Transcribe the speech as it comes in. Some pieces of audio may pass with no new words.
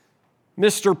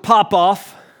Mr.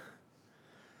 Popoff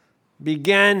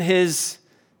began his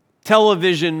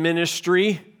television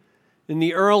ministry in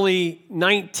the early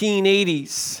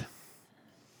 1980s.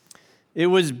 It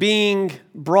was being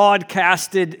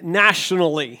broadcasted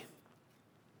nationally.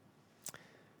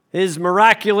 His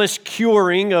miraculous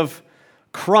curing of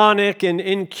chronic and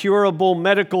incurable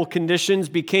medical conditions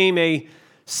became a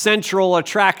central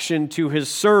attraction to his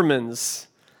sermons.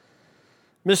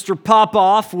 Mr.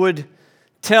 Popoff would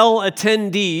tell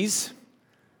attendees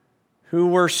who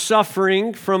were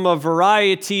suffering from a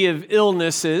variety of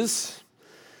illnesses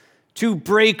to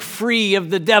break free of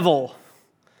the devil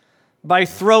by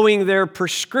throwing their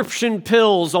prescription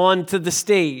pills onto the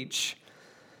stage.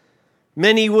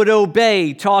 Many would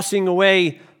obey, tossing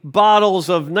away bottles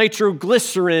of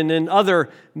nitroglycerin and other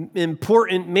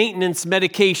important maintenance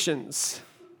medications.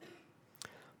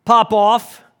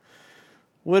 Popoff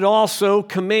would also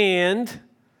command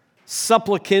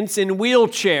supplicants in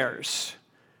wheelchairs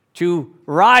to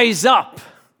rise up.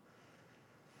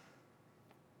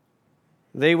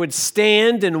 They would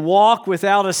stand and walk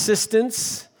without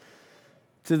assistance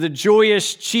to the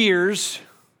joyous cheers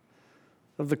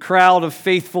of the crowd of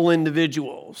faithful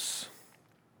individuals.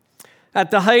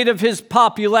 At the height of his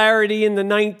popularity in the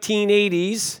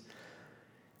 1980s,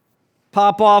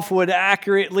 Popoff would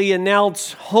accurately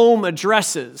announce home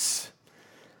addresses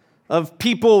of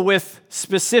people with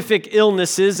specific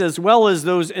illnesses, as well as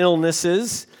those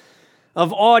illnesses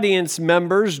of audience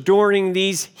members during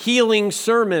these healing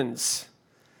sermons.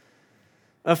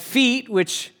 A feat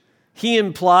which he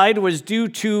implied was due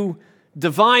to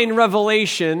divine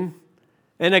revelation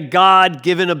and a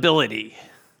God-given ability.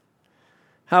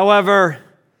 However,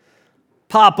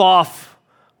 Popoff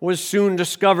was soon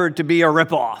discovered to be a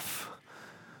ripoff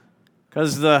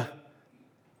because the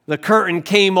curtain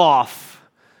came off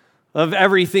of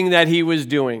everything that he was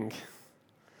doing.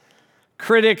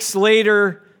 Critics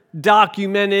later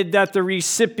documented that the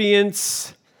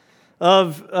recipients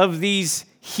of these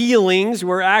healings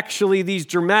were actually, these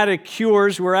dramatic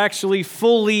cures were actually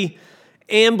fully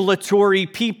ambulatory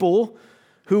people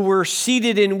who were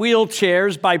seated in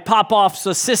wheelchairs by Popoff's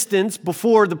assistants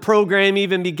before the program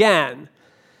even began.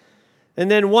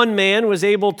 And then one man was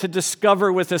able to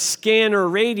discover with a scanner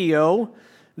radio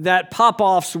that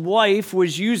Popoff's wife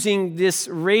was using this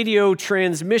radio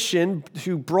transmission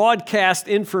to broadcast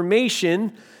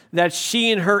information that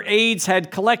she and her aides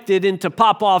had collected into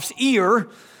Popoff's ear,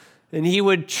 and he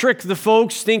would trick the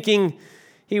folks thinking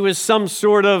he was some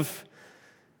sort of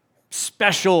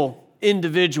special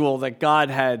individual that God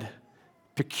had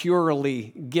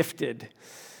peculiarly gifted.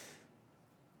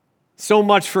 So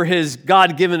much for his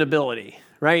God-given ability,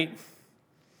 right?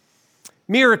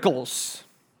 Miracles,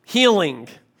 healing.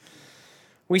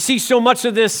 We see so much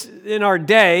of this in our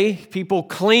day, people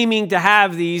claiming to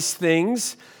have these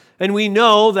things, and we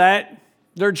know that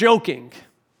they're joking.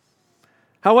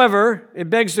 However, it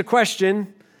begs the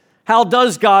question, how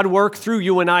does God work through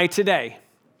you and I today?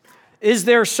 Is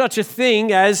there such a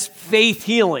thing as faith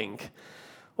healing?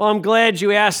 Well, I'm glad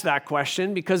you asked that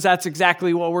question because that's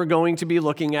exactly what we're going to be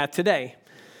looking at today.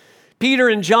 Peter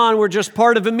and John were just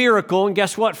part of a miracle, and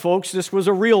guess what, folks? This was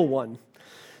a real one.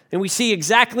 And we see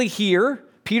exactly here,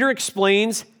 Peter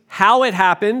explains how it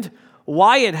happened,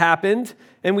 why it happened,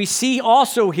 and we see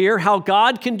also here how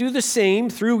God can do the same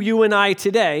through you and I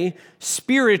today,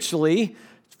 spiritually,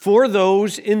 for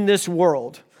those in this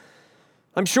world.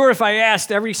 I'm sure if I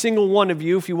asked every single one of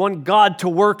you if you want God to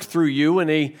work through you in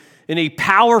a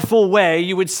powerful way,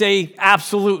 you would say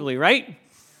absolutely, right?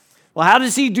 Well, how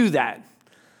does he do that?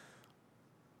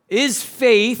 Is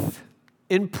faith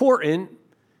important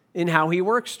in how he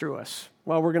works through us?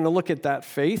 Well, we're going to look at that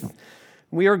faith.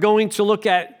 We are going to look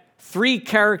at three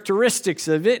characteristics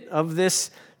of it, of this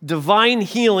divine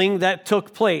healing that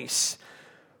took place.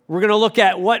 We're going to look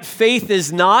at what faith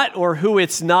is not or who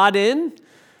it's not in.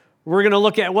 We're going to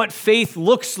look at what faith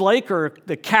looks like or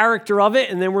the character of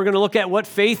it, and then we're going to look at what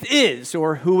faith is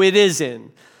or who it is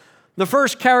in. The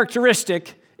first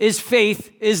characteristic is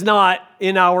faith is not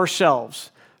in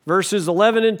ourselves. Verses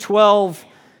 11 and 12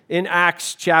 in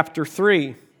Acts chapter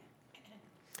 3.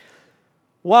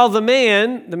 While the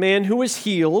man who was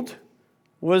healed,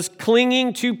 was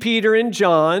clinging to Peter and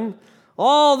John,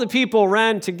 all the people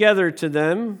ran together to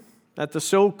them at the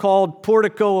so-called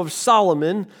Portico of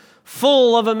Solomon,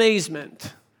 full of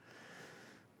amazement.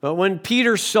 But when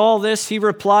Peter saw this, he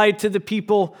replied to the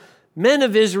people, "Men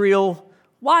of Israel,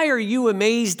 why are you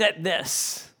amazed at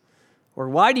this? Or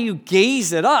why do you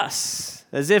gaze at us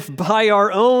as if by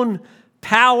our own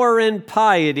power and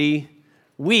piety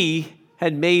we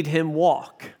had made him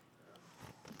walk?"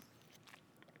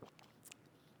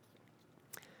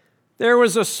 There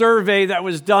was a survey that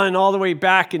was done all the way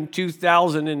back in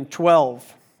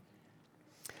 2012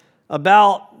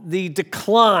 about the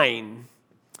decline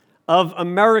of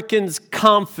Americans'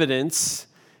 confidence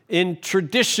in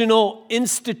traditional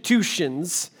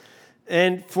institutions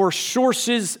and for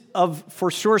sources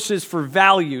for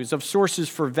values.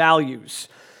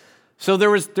 So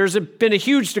there's been a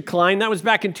huge decline. That was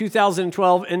back in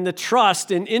 2012, and the trust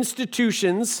in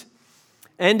institutions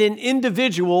and in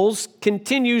individuals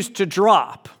continues to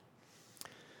drop.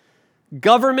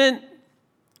 Government,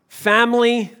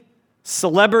 family,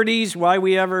 celebrities, why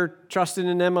we ever trusted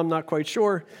in them, I'm not quite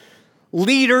sure.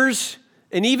 Leaders,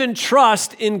 and even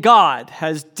trust in God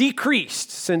has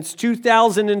decreased since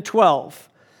 2012.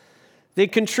 They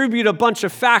contribute a bunch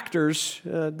of factors.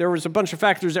 There was a bunch of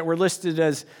factors that were listed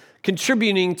as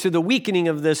contributing to the weakening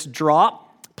of this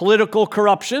drop. Political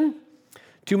corruption,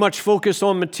 too much focus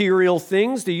on material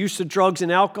things, the use of drugs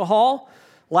and alcohol,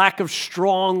 lack of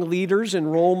strong leaders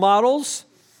and role models,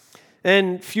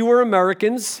 and fewer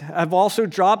Americans have also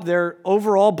dropped their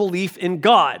overall belief in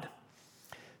God.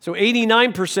 So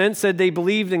 89% said they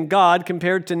believed in God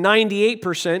compared to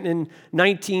 98% in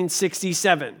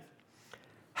 1967.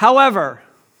 However,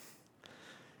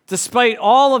 despite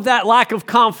all of that lack of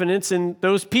confidence in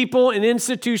those people and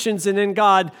institutions and in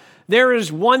God, there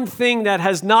is one thing that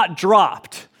has not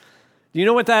dropped. Do you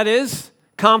know what that is?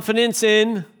 Confidence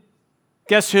in,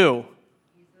 guess who?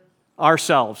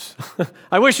 Ourselves.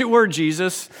 I wish it were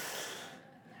Jesus.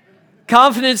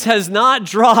 Confidence has not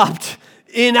dropped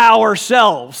in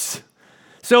ourselves.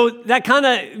 So that kind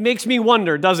of makes me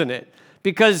wonder, doesn't it?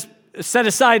 Because set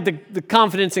aside the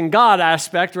confidence in God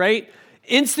aspect, right?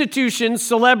 Institutions,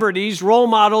 celebrities, role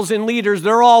models, and leaders,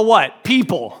 they're all what?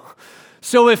 People.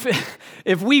 So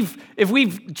if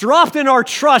we've dropped in our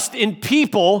trust in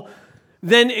people,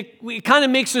 then it kind of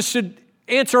makes us should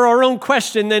answer our own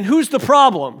question, then who's the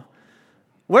problem?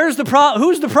 Who's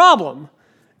the problem?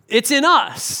 It's in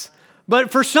us.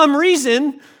 But for some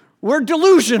reason, we're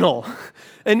delusional.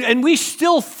 And we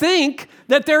still think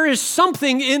that there is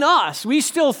something in us. We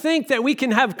still think that we can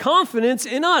have confidence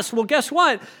in us. Well, guess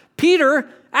what? Peter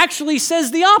actually says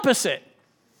the opposite.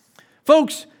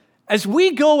 Folks, as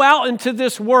we go out into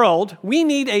this world, we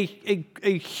need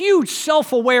a huge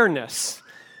self-awareness.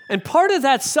 And part of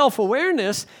that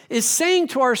self-awareness is saying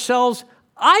to ourselves,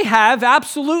 I have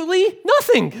absolutely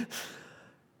nothing.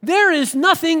 There is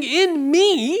nothing in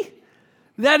me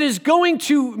that is going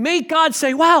to make God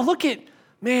say, wow, look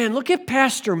at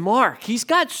Pastor Mark. He's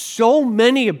got so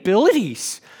many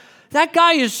abilities. That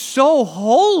guy is so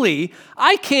holy,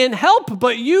 I can't help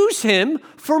but use him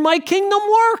for my kingdom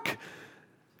work.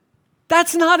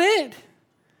 That's not it.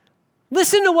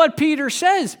 Listen to what Peter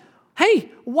says. Hey,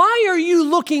 why are you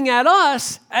looking at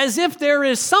us as if there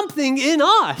is something in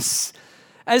us?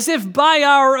 As if by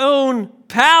our own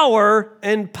power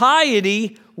and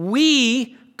piety,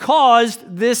 we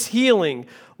caused this healing.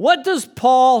 What does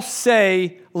Paul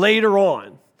say later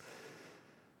on?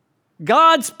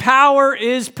 God's power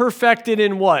is perfected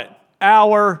in what?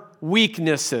 Our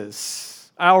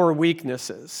weaknesses. Our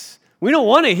weaknesses. We don't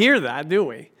want to hear that, do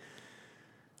we?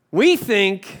 We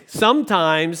think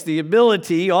sometimes the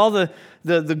ability, all the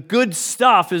good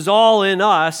stuff is all in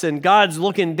us, and God's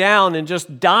looking down and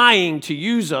just dying to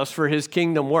use us for his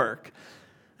kingdom work.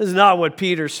 This is not what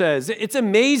Peter says. It's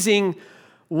amazing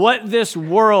what this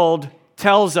world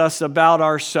tells us about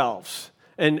ourselves.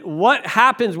 And what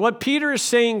happens, what Peter is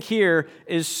saying here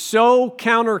is so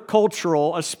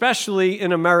countercultural, especially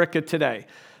in America today.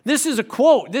 This is a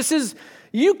quote.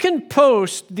 You can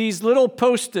post these little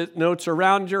Post-it notes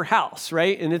around your house,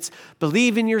 right? And it's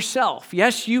believe in yourself.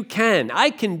 Yes, you can.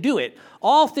 I can do it.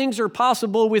 All things are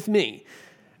possible with me.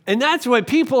 And that's what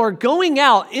people are going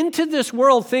out into this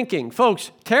world thinking.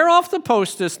 Folks, tear off the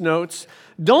Post-it notes.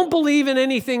 Don't believe in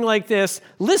anything like this.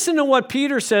 Listen to what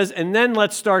Peter says, and then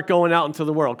let's start going out into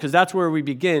the world, because that's where we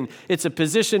begin. It's a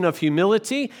position of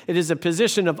humility. It is a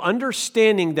position of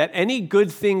understanding that any good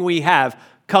thing we have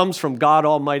comes from God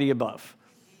Almighty above.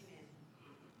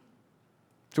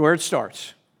 It's where it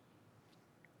starts.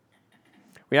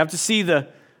 We have to see the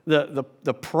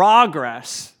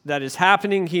progress that is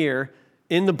happening here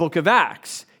in the book of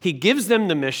Acts. He gives them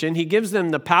the mission. He gives them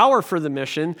the power for the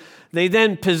mission. They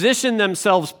then position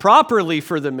themselves properly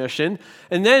for the mission.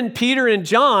 And then Peter and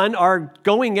John are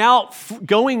going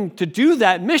to do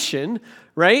that mission,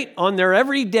 right? On their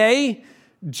everyday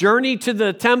journey to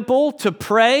the temple to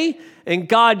pray. And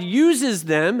God uses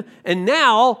them. And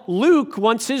now Luke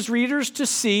wants his readers to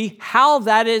see how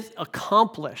that is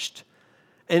accomplished.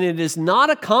 And it is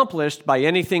not accomplished by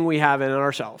anything we have in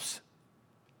ourselves.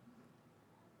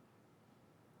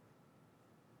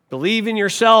 Believe in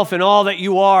yourself and all that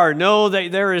you are. Know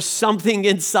that there is something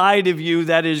inside of you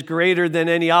that is greater than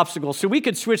any obstacle. So we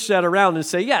could switch that around and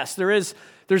say, yes, there's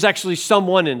actually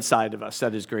someone inside of us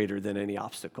that is greater than any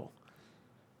obstacle.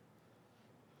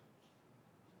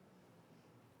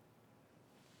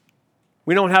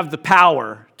 We don't have the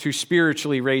power to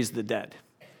spiritually raise the dead.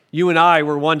 You and I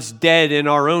were once dead in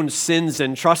our own sins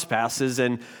and trespasses,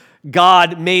 and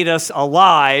God made us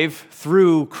alive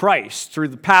through Christ, through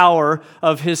the power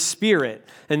of His Spirit.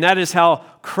 And that is how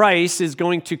Christ is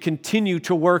going to continue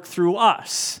to work through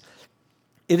us.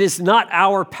 It is not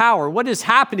our power. What is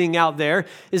happening out there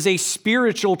is a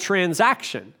spiritual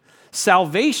transaction.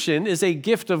 Salvation is a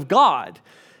gift of God.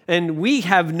 And we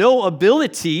have no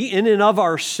ability in and of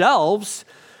ourselves,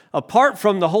 apart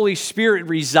from the Holy Spirit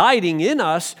residing in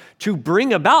us, to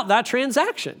bring about that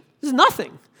transaction. There's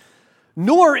nothing.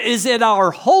 Nor is it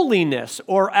our holiness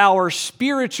or our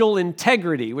spiritual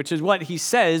integrity, which is what he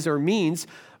says or means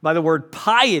by the word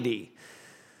piety.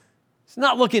 It's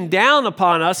not looking down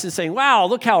upon us and saying, wow,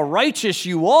 look how righteous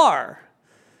you are.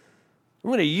 I'm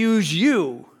going to use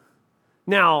you.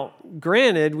 Now,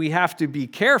 granted, we have to be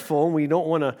careful. We don't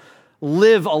want to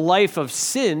live a life of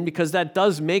sin because that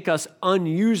does make us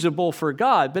unusable for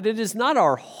God. But it is not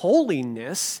our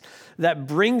holiness that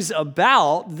brings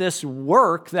about this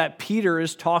work that Peter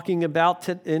is talking about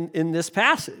in this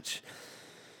passage.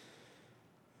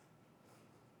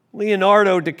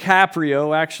 Leonardo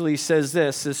DiCaprio actually says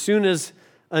this: as soon as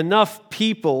enough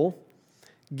people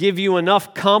give you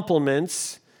enough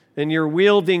compliments and you're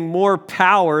wielding more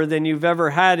power than you've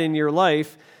ever had in your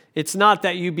life, it's not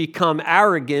that you become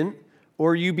arrogant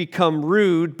or you become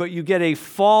rude, but you get a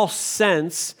false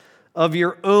sense of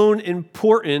your own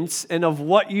importance and of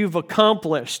what you've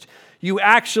accomplished. You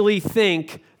actually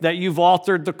think that you've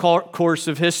altered the course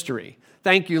of history.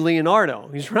 Thank you, Leonardo.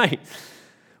 He's right.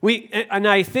 And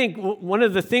I think one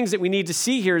of the things that we need to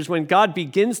see here is when God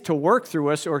begins to work through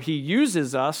us or He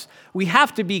uses us, we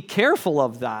have to be careful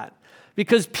of that.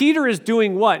 Because Peter is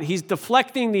doing what? He's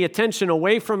deflecting the attention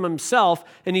away from himself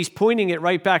and he's pointing it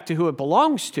right back to who it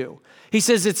belongs to. He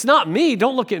says, it's not me,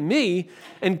 don't look at me.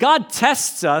 And God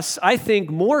tests us, I think,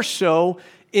 more so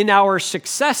in our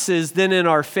successes than in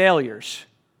our failures.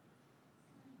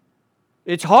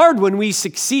 It's hard when we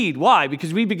succeed. Why?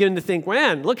 Because we begin to think,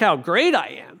 man, look how great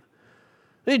I am.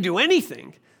 I didn't do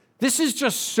anything. This is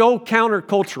just so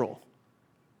countercultural.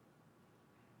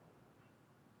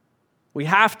 We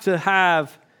have to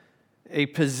have a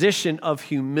position of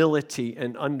humility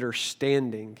and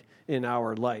understanding in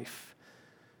our life.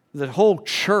 The whole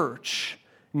church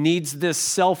needs this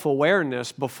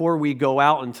self-awareness before we go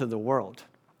out into the world.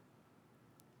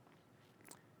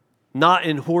 Not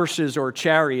in horses or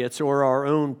chariots or our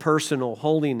own personal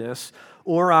holiness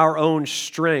or our own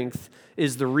strength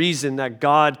is the reason that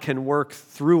God can work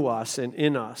through us and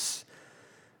in us.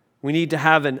 We need to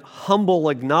have an humble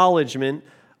acknowledgement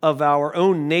of our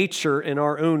own nature and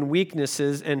our own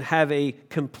weaknesses and have a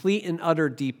complete and utter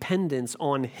dependence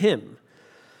on Him.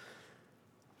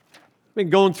 I've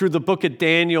been going through the book of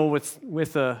Daniel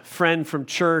with a friend from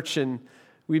church, and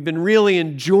we've been really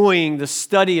enjoying the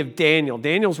study of Daniel.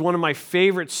 Daniel's one of my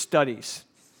favorite studies.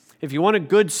 If you want a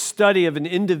good study of an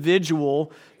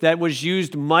individual that was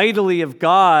used mightily of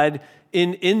God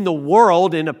in the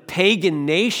world, in a pagan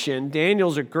nation,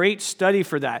 Daniel's a great study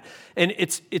for that. And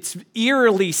it's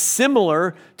eerily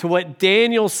similar to what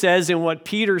Daniel says and what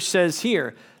Peter says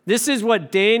here. This is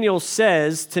what Daniel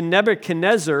says to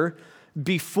Nebuchadnezzar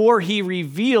before he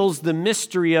reveals the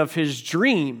mystery of his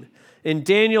dream in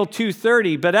Daniel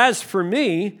 2:30. But as for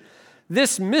me,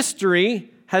 this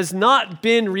mystery has not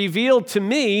been revealed to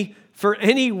me for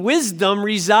any wisdom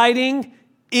residing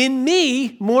in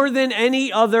me more than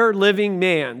any other living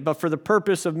man, but for the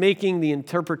purpose of making the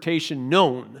interpretation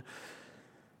known.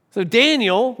 So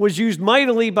Daniel was used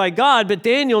mightily by God, but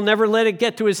Daniel never let it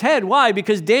get to his head. Why?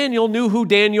 Because Daniel knew who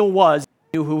Daniel was,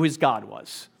 knew who his God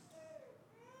was.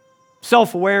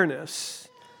 Self-awareness.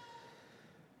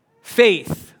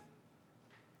 Faith.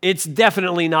 It's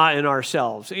definitely not in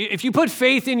ourselves. If you put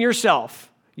faith in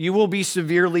yourself, you will be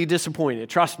severely disappointed.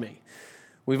 Trust me.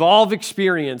 We've all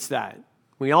experienced that.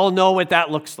 We all know what that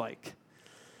looks like.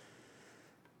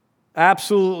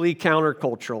 Absolutely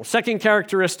countercultural. Second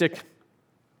characteristic,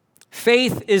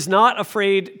 faith is not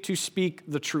afraid to speak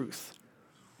the truth.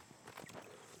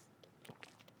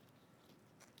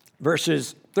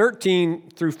 Verses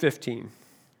 13 through 15.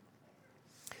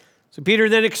 So Peter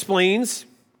then explains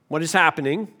what is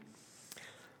happening.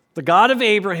 The God of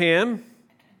Abraham,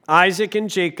 Isaac, and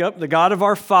Jacob, the God of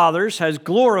our fathers, has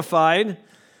glorified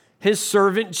His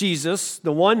servant Jesus,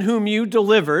 the one whom you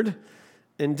delivered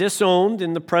and disowned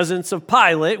in the presence of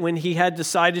Pilate when he had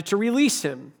decided to release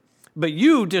him. But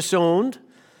you disowned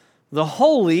the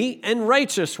holy and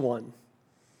righteous one.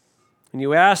 And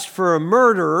you asked for a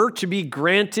murderer to be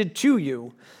granted to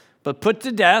you, but put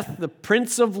to death the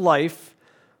Prince of Life,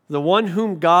 the one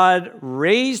whom God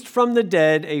raised from the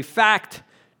dead, a fact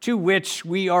to which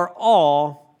we are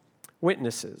all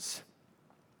witnesses.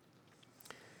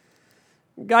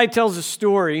 The guy tells a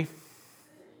story.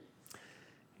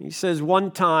 He says,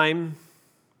 one time,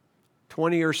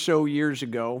 20 or so years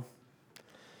ago,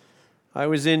 I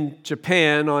was in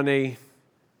Japan on a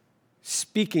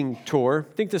speaking tour.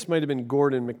 I think this might have been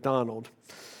Gordon MacDonald.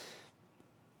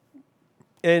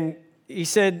 And he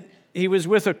said he was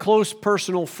with a close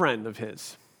personal friend of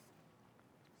his.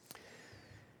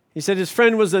 He said his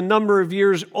friend was a number of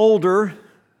years older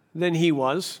than he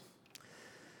was.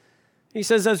 He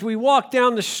says, as we walked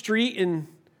down the street in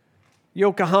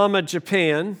Yokohama,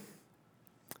 Japan,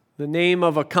 the name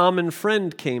of a common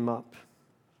friend came up.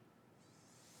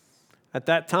 At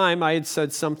that time, I had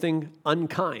said something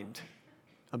unkind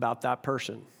about that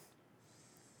person.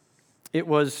 It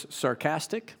was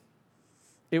sarcastic,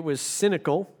 it was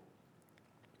cynical,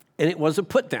 and it was a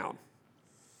put down.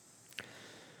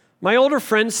 My older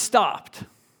friend stopped.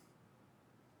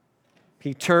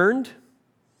 He turned,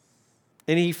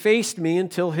 and he faced me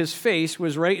until his face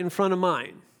was right in front of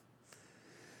mine.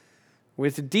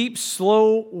 With deep,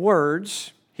 slow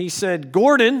words, he said,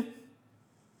 Gordon,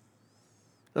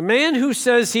 a man who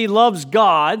says he loves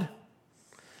God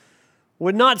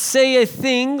would not say a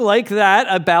thing like that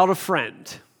about a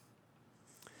friend.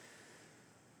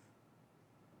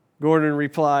 Gordon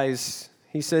replies,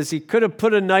 he says, he could have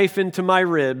put a knife into my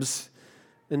ribs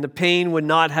and the pain would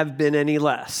not have been any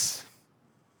less.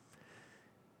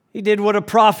 He did what a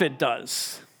prophet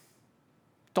does,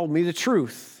 told me the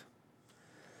truth.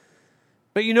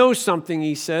 But you know something,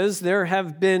 he says, there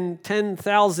have been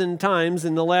 10,000 times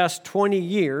in the last 20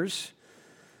 years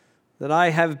that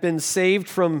I have been saved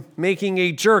from making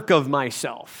a jerk of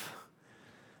myself.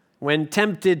 When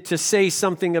tempted to say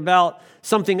something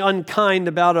unkind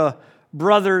about a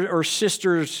brother or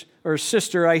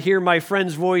sister, I hear my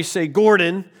friend's voice say,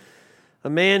 Gordon, a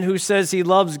man who says he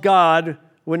loves God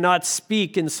would not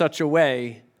speak in such a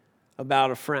way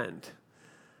about a friend.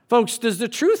 Folks, does the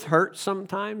truth hurt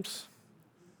sometimes?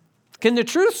 Can the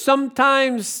truth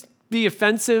sometimes be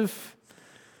offensive?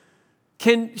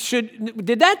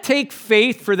 Did that take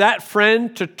faith for that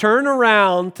friend to turn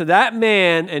around to that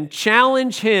man and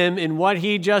challenge him in what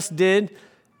he just did?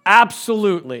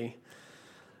 Absolutely.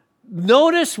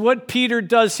 Notice what Peter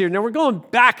does here. Now we're going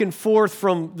back and forth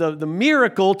from the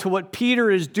miracle to what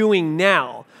Peter is doing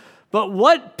now. But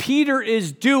what Peter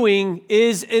is doing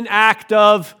is an act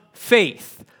of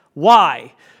faith.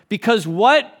 Why? Because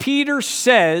what Peter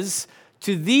says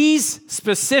to these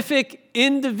specific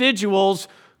individuals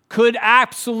could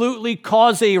absolutely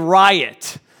cause a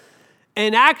riot.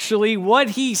 And actually,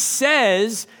 what he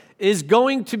says is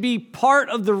going to be part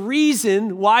of the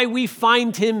reason why we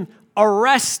find him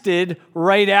arrested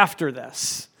right after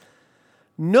this.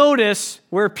 Notice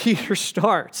where Peter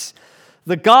starts.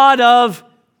 The God of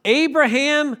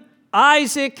Abraham,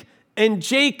 Isaac, and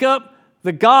Jacob,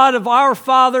 the God of our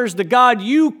fathers, the God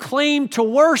you claim to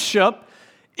worship,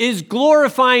 is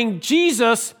glorifying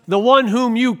Jesus, the one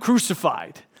whom you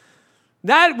crucified.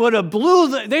 That would have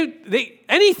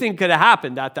anything could have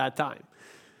happened at that time.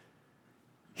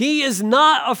 He is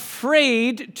not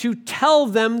afraid to tell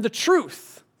them the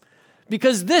truth,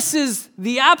 because this is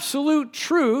the absolute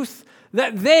truth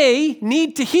that they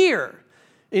need to hear.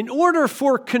 In order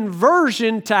for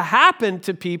conversion to happen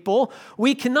to people,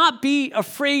 we cannot be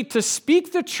afraid to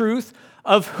speak the truth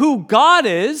of who God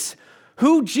is,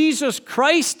 who Jesus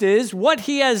Christ is, what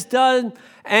he has done,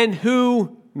 and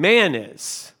who man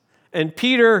is. And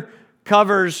Peter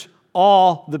covers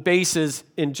all the bases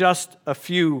in just a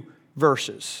few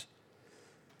verses.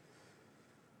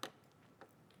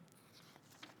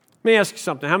 Let me ask you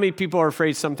something. How many people are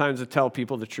afraid sometimes to tell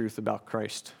people the truth about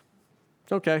Christ?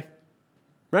 It's okay,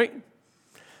 right?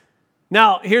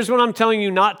 Now, here's what I'm telling you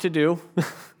not to do.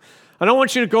 I don't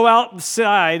want you to go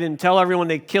outside and tell everyone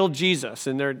they killed Jesus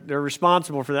and they're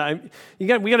responsible for that. We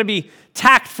got to be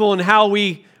tactful in how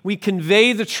we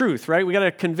convey the truth, right? We got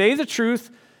to convey the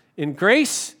truth in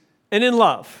grace and in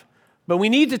love. But we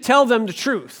need to tell them the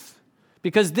truth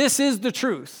because this is the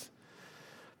truth.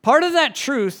 Part of that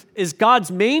truth is God's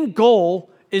main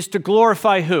goal is to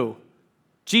glorify who?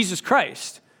 Jesus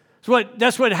Christ.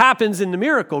 That's what happens in the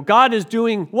miracle. God is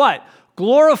doing what?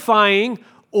 Glorifying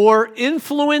or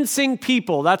influencing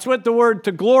people. That's what the word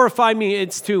to glorify means.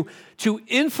 It's to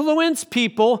influence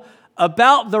people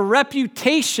about the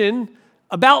reputation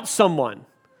about someone,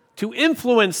 to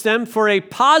influence them for a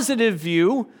positive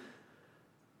view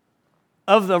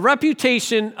of the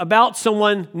reputation about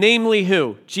someone, namely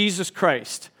who? Jesus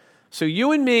Christ. So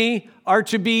you and me are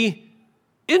to be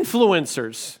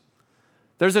influencers.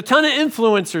 There's a ton of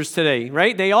influencers today,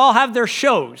 right? They all have their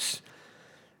shows.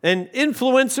 And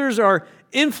influencers are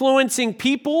influencing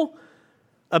people,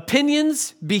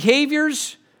 opinions,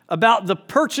 behaviors about the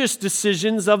purchase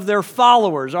decisions of their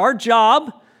followers. Our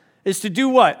job is to do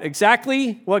what?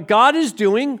 Exactly what God is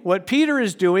doing, what Peter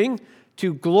is doing,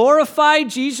 to glorify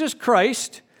Jesus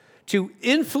Christ, to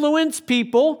influence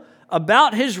people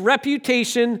about his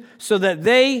reputation so that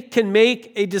they can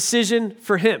make a decision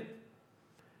for him.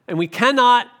 And we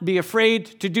cannot be afraid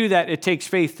to do that. It takes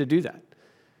faith to do that.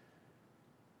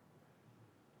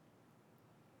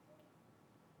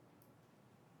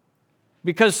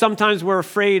 Because sometimes we're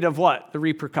afraid of what? The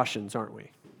repercussions, aren't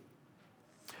we?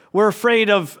 We're afraid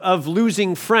of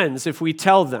losing friends if we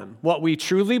tell them what we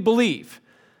truly believe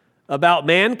about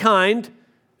mankind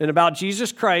and about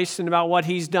Jesus Christ and about what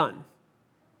he's done.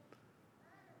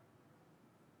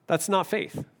 That's not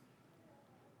faith.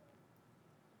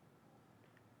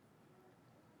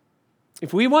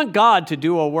 If we want God to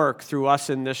do a work through us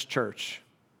in this church,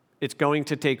 it's going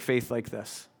to take faith like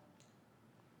this.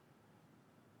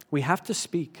 We have to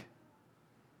speak.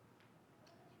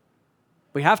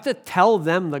 We have to tell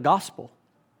them the gospel.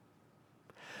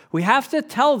 We have to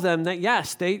tell them that,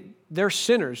 yes, they're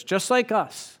sinners, just like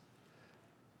us.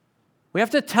 We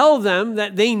have to tell them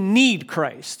that they need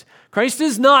Christ. Christ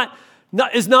is not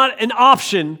an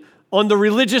option on the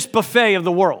religious buffet of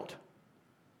the world.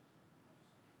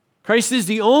 Christ is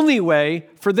the only way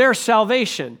for their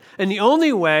salvation. And the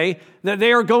only way that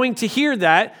they are going to hear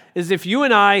that is if you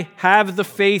and I have the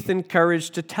faith and courage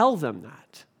to tell them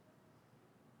that.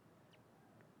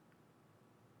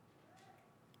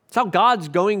 It's how God's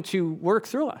going to work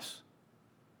through us.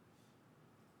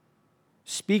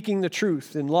 Speaking the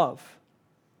truth in love.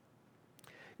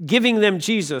 Giving them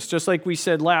Jesus, just like we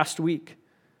said last week.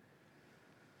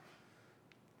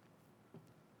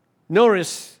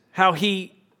 Notice how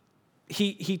he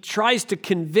tries to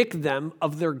convict them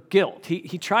of their guilt.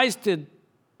 He tries to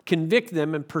convict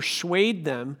them and persuade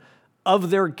them of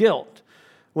their guilt.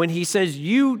 When he says,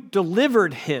 you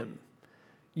delivered him,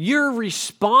 you're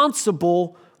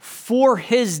responsible for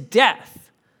his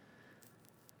death.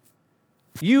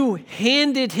 You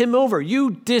handed him over.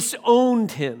 You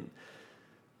disowned him.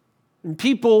 And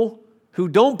people who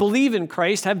don't believe in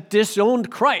Christ have disowned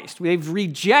Christ. They've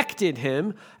rejected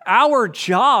him. Our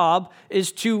job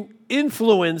is to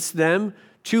influence them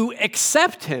to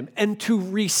accept him and to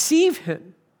receive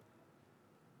him.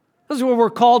 That's what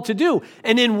we're called to do.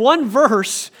 And in one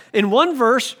verse,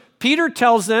 Peter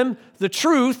tells them the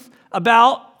truth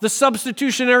about the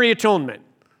substitutionary atonement.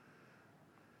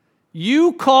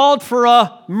 You called for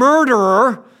a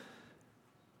murderer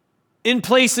in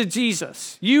place of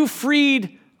Jesus. You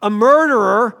freed a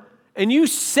murderer, and you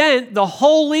sent the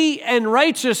holy and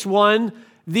righteous one,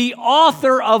 the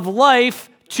author of life,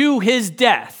 to his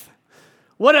death.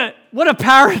 What a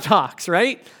paradox,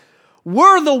 right?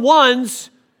 We're the ones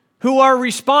who are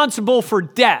responsible for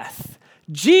death.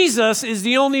 Jesus is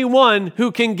the only one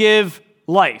who can give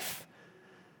life.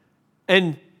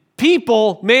 And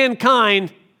people,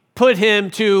 mankind, put him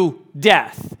to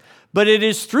death. But it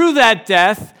is through that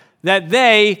death that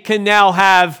they can now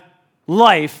have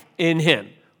life in him.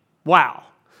 Wow.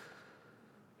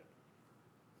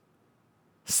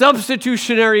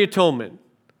 Substitutionary atonement.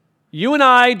 You and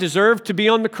I deserve to be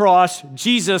on the cross.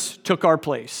 Jesus took our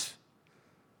place.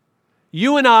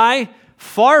 You and I,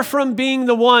 far from being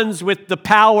the ones with the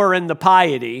power and the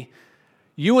piety,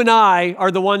 you and I are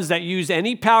the ones that use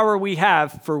any power we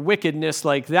have for wickedness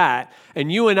like that. And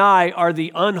you and I are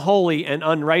the unholy and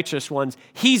unrighteous ones.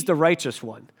 He's the righteous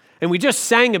one. And we just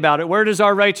sang about it. Where does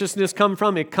our righteousness come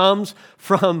from? It comes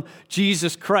from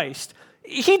Jesus Christ.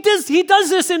 He does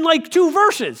this in like 2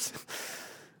 verses.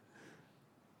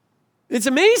 It's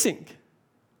amazing.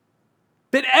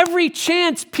 But every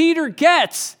chance Peter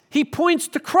gets, he points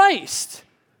to Christ.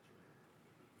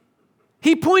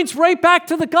 He points right back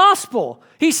to the gospel.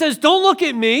 He says, don't look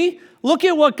at me. Look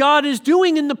at what God is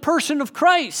doing in the person of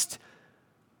Christ.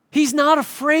 He's not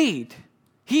afraid.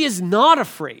 He is not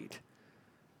afraid.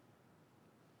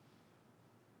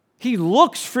 He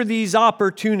looks for these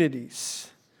opportunities.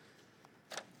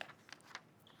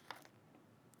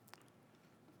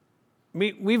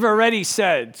 We've already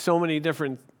said so many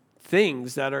different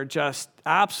things that are just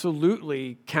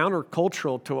absolutely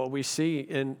countercultural to what we see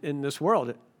in this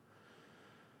world.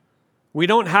 We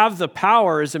don't have the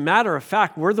power. As a matter of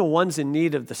fact, we're the ones in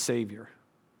need of the Savior.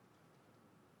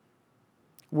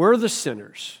 We're the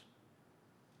sinners.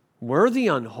 We're the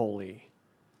unholy.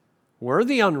 We're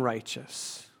the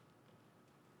unrighteous.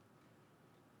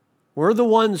 We're the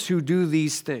ones who do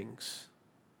these things.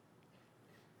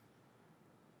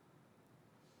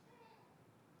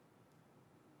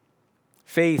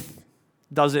 Faith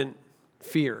doesn't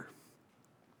fear.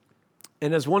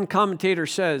 And as one commentator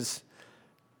says,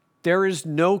 there is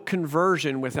no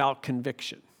conversion without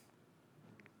conviction.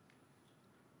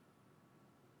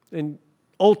 And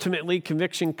ultimately,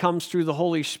 conviction comes through the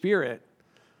Holy Spirit.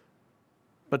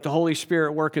 But the Holy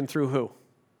Spirit working through who?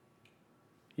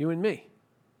 You and me.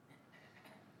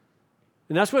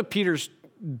 And that's what Peter's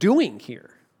doing here.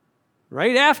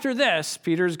 Right after this,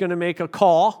 Peter's going to make a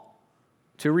call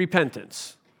to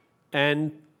repentance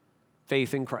and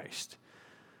faith in Christ,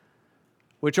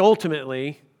 which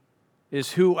ultimately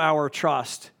is who our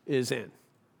trust is in.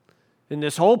 In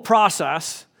this whole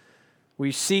process,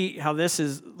 we see how this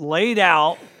is laid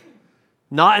out,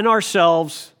 not in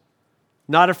ourselves,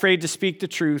 not afraid to speak the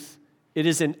truth. It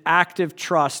is an active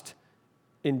trust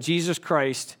in Jesus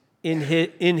Christ, in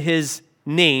his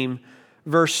name.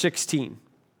 Verse 16.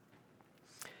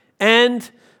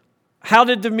 And how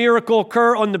did the miracle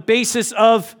occur? On the basis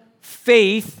of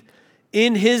faith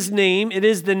in his name. It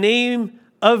is the name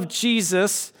of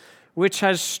Jesus which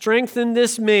has strengthened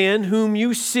this man whom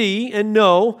you see and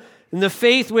know, and the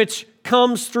faith which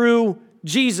comes through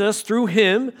Jesus, through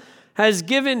him, has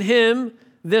given him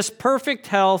this perfect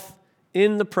health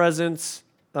in the presence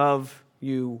of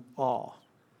you all.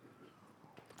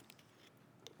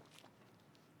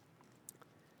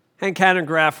 Hank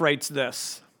Hanegraaff writes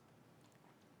this.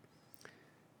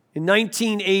 In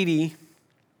 1980,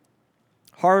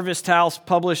 Harvest House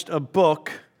published a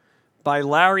book by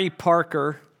Larry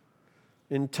Parker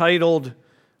entitled,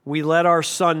 We Let Our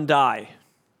Son Die.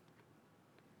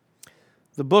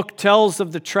 The book tells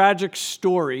of the tragic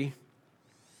story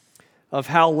of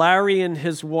how Larry and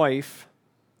his wife,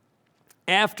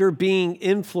 after being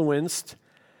influenced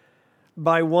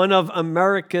by one of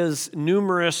America's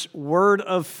numerous Word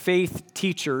of Faith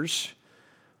teachers,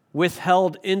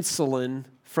 withheld insulin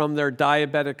from their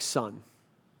diabetic son.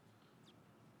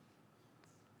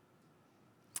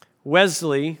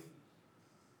 Wesley,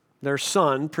 their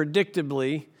son,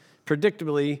 predictably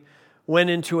went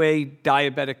into a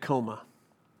diabetic coma.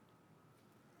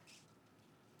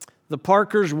 The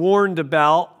Parkers warned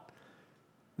about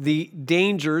the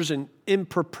dangers and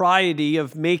impropriety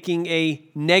of making a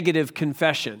negative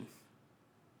confession,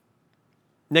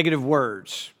 negative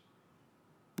words,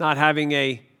 not having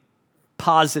a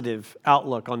positive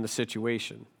outlook on the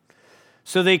situation.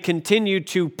 So they continued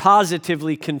to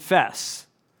positively confess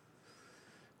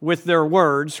with their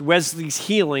words Wesley's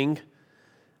healing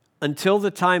until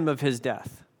the time of his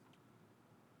death.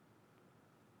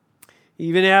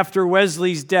 Even after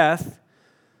Wesley's death,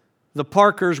 the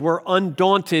Parkers were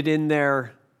undaunted in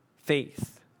their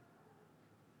faith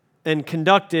and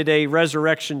conducted a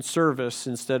resurrection service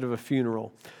instead of a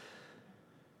funeral.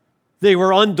 They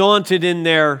were undaunted in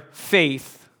their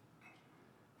faith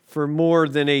for more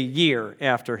than a year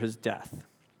after his death.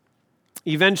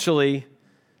 Eventually,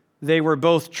 they were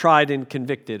both tried and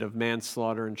convicted of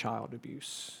manslaughter and child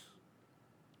abuse.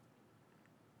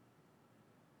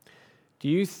 Do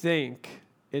you think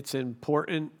it's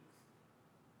important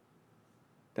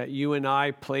that you and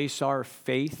I place our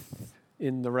faith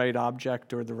in the right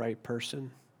object or the right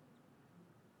person?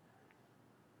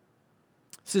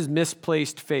 This is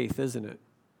misplaced faith, isn't it?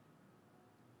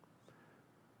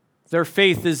 Their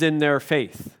faith is in their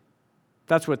faith.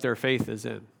 That's what their faith is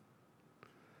in.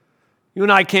 You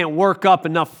and I can't work up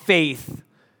enough faith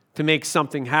to make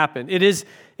something happen. It is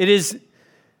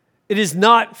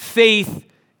not faith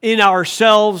in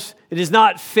ourselves. It is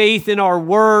not faith in our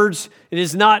words. It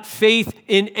is not faith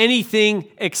in anything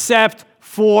except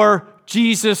for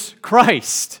Jesus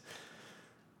Christ.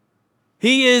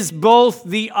 He is both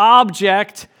the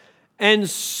object and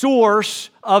source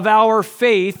of our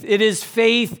faith. It is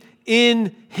faith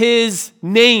in his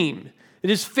name. It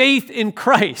is faith in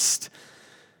Christ.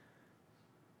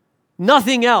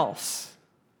 Nothing else.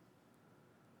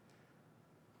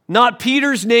 Not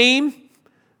Peter's name,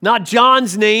 not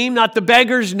John's name, not the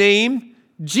beggar's name,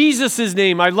 Jesus'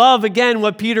 name. I love, again,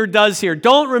 what Peter does here.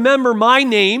 Don't remember my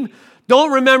name.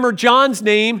 Don't remember John's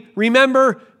name.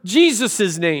 Remember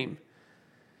Jesus' name.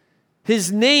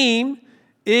 His name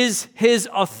is his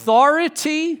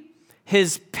authority,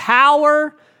 his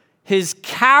power, his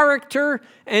character,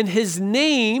 and his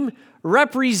name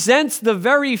represents the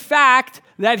very fact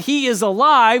that he is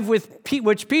alive,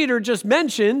 which Peter just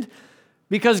mentioned,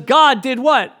 Because God did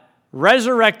what?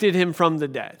 Resurrected him from the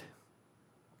dead.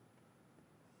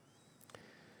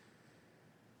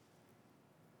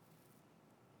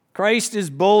 Christ is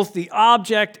both the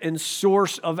object and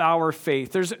source of our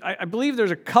faith. I believe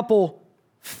there's a couple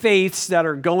faiths that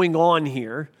are going on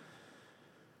here.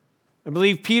 I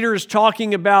believe Peter is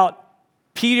talking about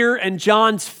Peter and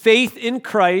John's faith in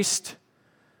Christ,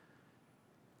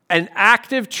 an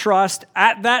active trust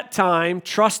at that time,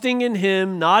 trusting in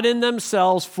him, not in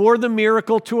themselves, for the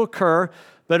miracle to occur,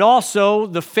 but also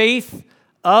the faith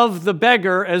of the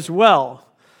beggar as well.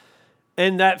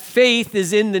 And that faith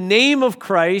is in the name of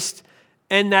Christ,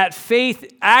 and that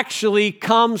faith actually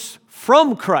comes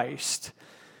from Christ.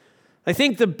 I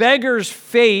think the beggar's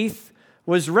faith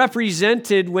was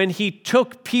represented when he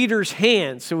took Peter's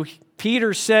hand. So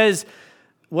Peter says,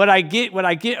 what I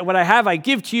have, I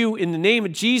give to you in the name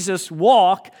of Jesus,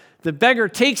 walk. The beggar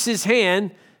takes his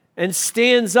hand and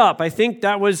stands up. I think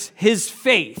that was his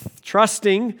faith,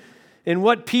 trusting in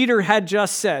what Peter had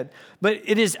just said. But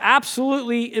it is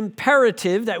absolutely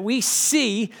imperative that we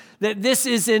see that this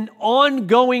is an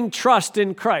ongoing trust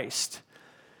in Christ.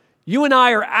 You and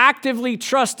I are actively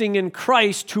trusting in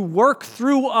Christ to work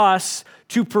through us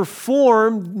to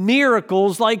perform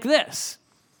miracles like this.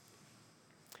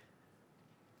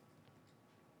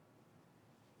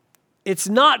 It's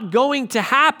not going to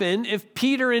happen if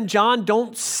Peter and John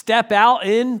don't step out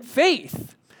in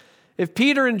faith. If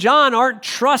Peter and John aren't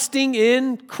trusting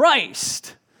in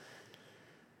Christ.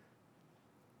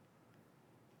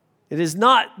 It is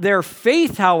not their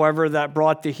faith, however, that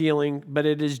brought the healing, but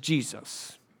it is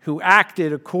Jesus who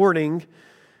acted according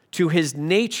to his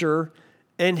nature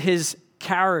and his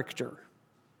character.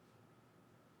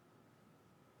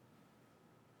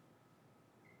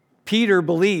 Peter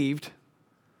believed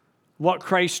what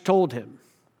Christ told him.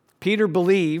 Peter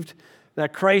believed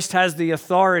that Christ has the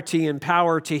authority and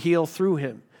power to heal through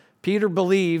him. Peter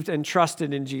believed and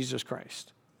trusted in Jesus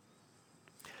Christ.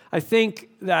 I think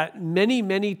that many,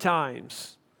 many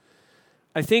times,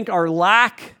 I think our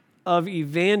lack of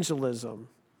evangelism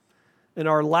and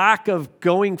our lack of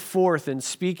going forth and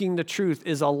speaking the truth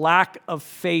is a lack of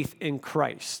faith in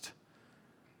Christ.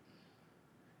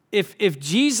 If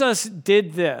Jesus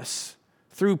did this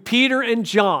through Peter and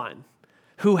John,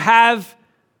 who have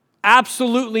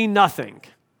absolutely nothing,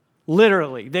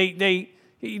 literally,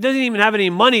 he doesn't even have any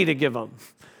money to give them.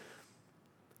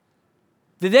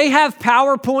 Did they have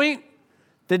PowerPoint?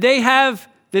 Did they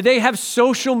have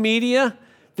social media?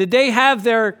 Did they have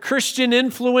their Christian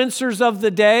influencers of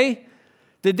the day?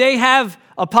 Did they have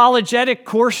apologetic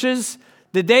courses?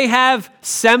 Did they have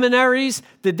seminaries?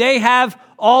 Did they have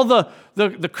all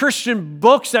the Christian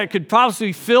books that could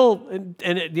possibly fill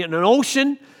an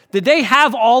ocean? Did they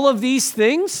have all of these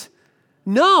things?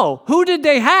 No. Who did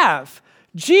they have?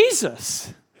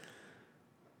 Jesus.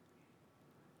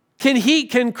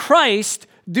 Can Christ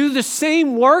do the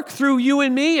same work through you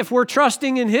and me if we're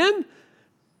trusting in him?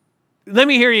 Let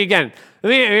me hear you again.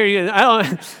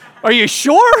 Are you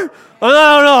sure?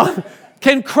 No.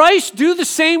 Can Christ do the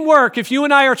same work if you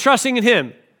and I are trusting in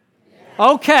him?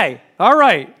 Okay, all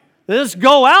right. Let's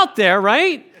go out there,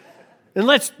 right? And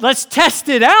let's test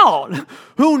it out.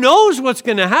 Who knows what's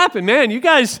going to happen? Man, you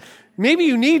guys, maybe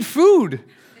you need food.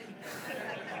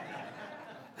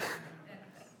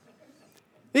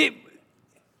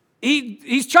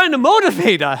 He's trying to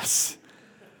motivate us.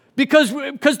 Because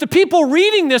the people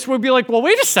reading this would be like, well,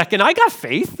 wait a second, I got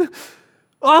faith.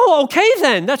 Oh, okay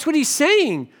then. That's what he's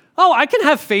saying. Oh, I can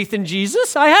have faith in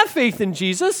Jesus. I have faith in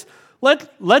Jesus.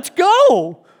 Let's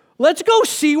go. Let's go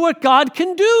see what God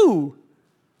can do.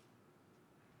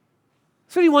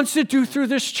 That's what he wants to do through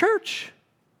this church.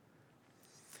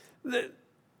 The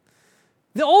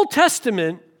Old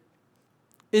Testament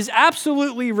is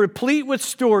absolutely replete with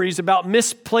stories about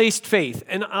misplaced faith.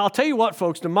 And I'll tell you what,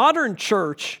 folks, the modern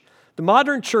church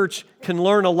can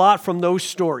learn a lot from those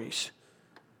stories.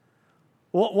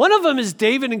 Well, one of them is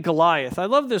David and Goliath. I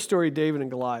love this story, David and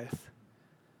Goliath.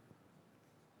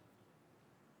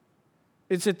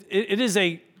 It's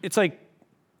like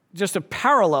just a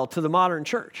parallel to the modern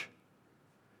church.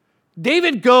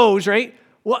 David goes, right?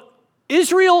 Well,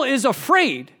 Israel is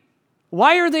afraid.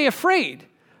 Why are they afraid?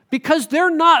 Because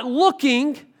they're not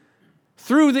looking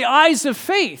through the eyes of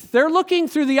faith. They're looking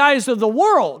through the eyes of the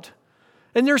world.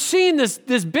 And they're seeing this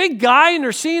big guy, and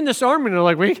they're seeing this army, and they're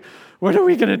like, what are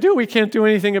we going to do? We can't do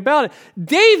anything about it.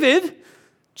 David,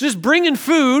 just bringing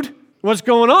food, what's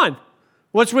going on?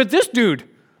 What's with this dude?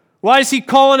 Why is he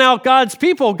calling out God's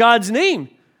people, God's name?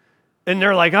 And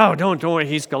they're like, oh, don't worry,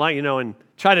 he's Goliath, and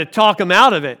try to talk him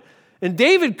out of it. And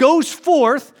David goes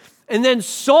forth, And then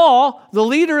Saul, the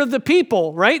leader of the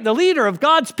people, right? The leader of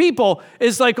God's people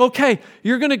is like, okay,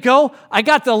 you're going to go. I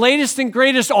got the latest and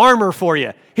greatest armor for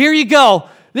you. Here you go.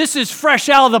 This is fresh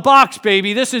out of the box,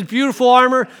 baby. This is beautiful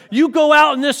armor. You go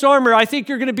out in this armor. I think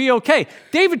you're going to be okay.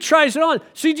 David tries it on.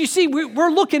 So you see, we're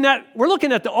looking at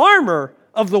the armor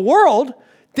of the world.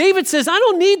 David says, I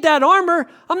don't need that armor.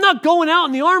 I'm not going out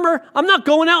in the armor. I'm not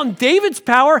going out in David's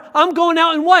power. I'm going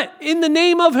out in what? In the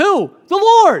name of who? The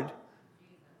Lord.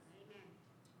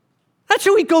 That's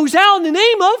who he goes out in the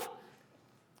name of.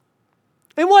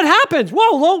 And what happens?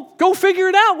 Well, go figure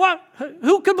it out.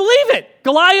 Who could believe it?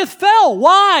 Goliath fell.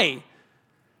 Why?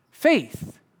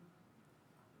 Faith.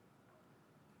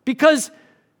 Because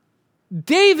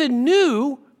David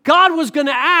knew God was going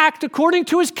to act according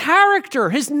to his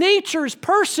character, his nature, his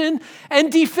person, and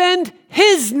defend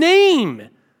his name.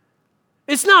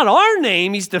 It's not our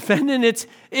name he's defending,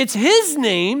 it's his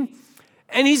name,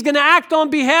 and he's going to act on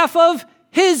behalf of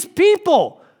his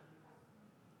people,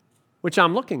 which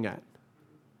I'm looking at.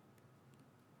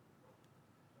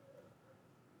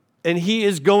 And he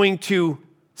is going to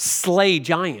slay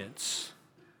giants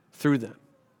through them.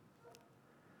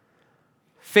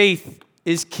 Faith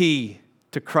is key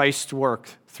to Christ's work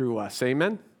through us.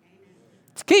 Amen?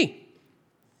 It's key.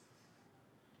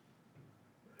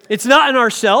 It's not in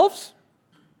ourselves.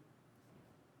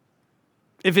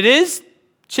 If it is,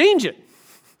 change it.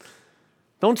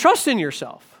 Don't trust in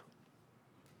yourself.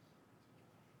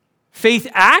 Faith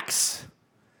acts.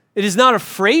 It is not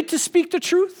afraid to speak the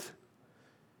truth.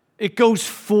 It goes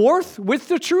forth with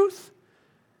the truth.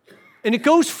 And it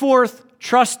goes forth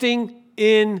trusting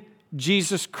in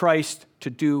Jesus Christ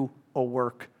to do a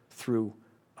work through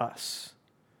us.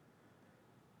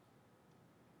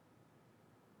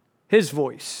 His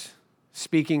voice,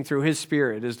 speaking through his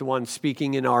Spirit, is the one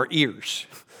speaking in our ears,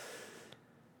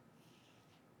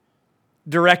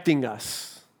 directing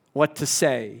us what to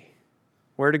say,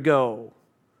 where to go,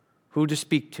 who to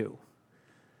speak to.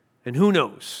 And who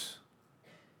knows?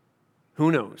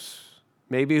 Who knows?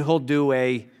 Maybe he'll do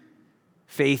a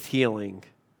faith healing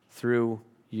through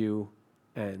you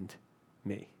and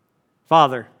me.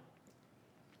 Father,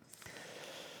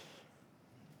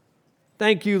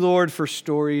 thank you, Lord, for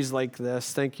stories like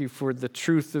this. Thank you for the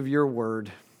truth of your word.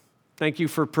 Thank you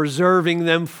for preserving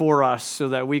them for us so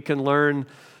that we can learn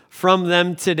from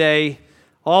them today,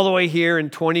 all the way here in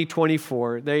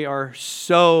 2024. They are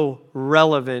so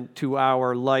relevant to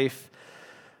our life.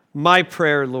 My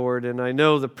prayer, Lord, and I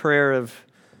know the prayer of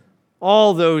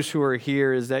all those who are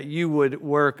here, is that you would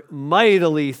work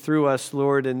mightily through us,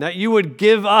 Lord, and that you would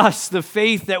give us the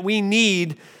faith that we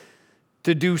need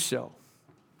to do so.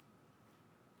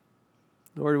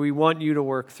 Lord, we want you to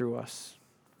work through us.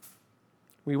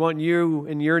 We want you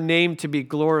and your name to be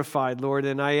glorified, Lord,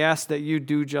 and I ask that you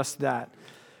do just that.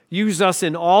 Use us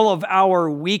in all of our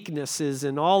weaknesses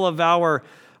and all of our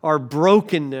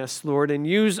brokenness, Lord, and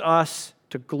use us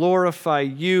to glorify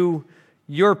you,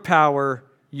 your power,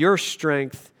 your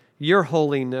strength, your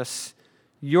holiness,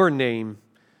 your name.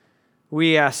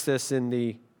 We ask this in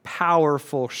the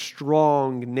powerful,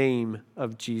 strong name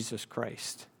of Jesus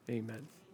Christ. Amen.